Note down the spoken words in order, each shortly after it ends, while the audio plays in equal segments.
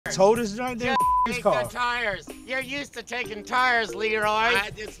tow this joint then? His Take car. the tires. You're used to taking tires, Leroy.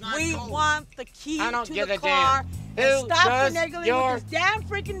 We want the key I don't to give the a car. damn. And Who stop does finagling your- with this damn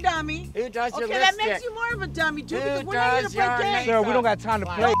freaking dummy. Who does your Okay, that lipstick? makes you more of a dummy too, Who because we're not here to does play your games. Sir, we don't got time to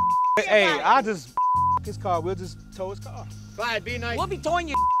Clyde. play. Hey, about it. I'll just his car. We'll just tow his car. Clyde, be nice. We'll be towing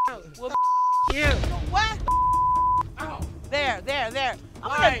you. We'll you. what? Ow. There. I'm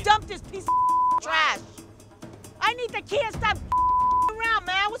Why? gonna dump this piece of trash. I need the key and stop around,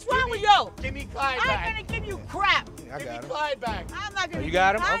 man. What's wrong with you? Give me Clyde I'm back. gonna give you crap. Yeah, I Give me got him. Clyde back. I'm not gonna. Oh, you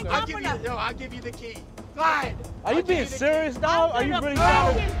got him? I- Okay. I'll I'm give you. gonna- No, I'll give you the key. Clyde. Are you I'll give being the serious, key. dog? Are you I'm really gonna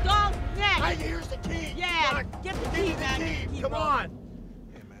trying break to? his dog's neck. Here's the key. Yeah, Come on. get the Give key, me the man. Get key. the key, Come bro. on.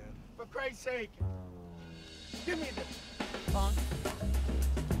 Yeah, man. For Christ's sake. Give me the. Phone.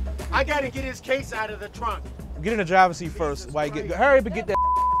 I gotta get his case out of the trunk. Get in the driver's seat first. While you get, hurry up and get that.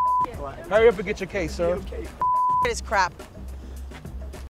 Hurry up and get your case, sir. This crap.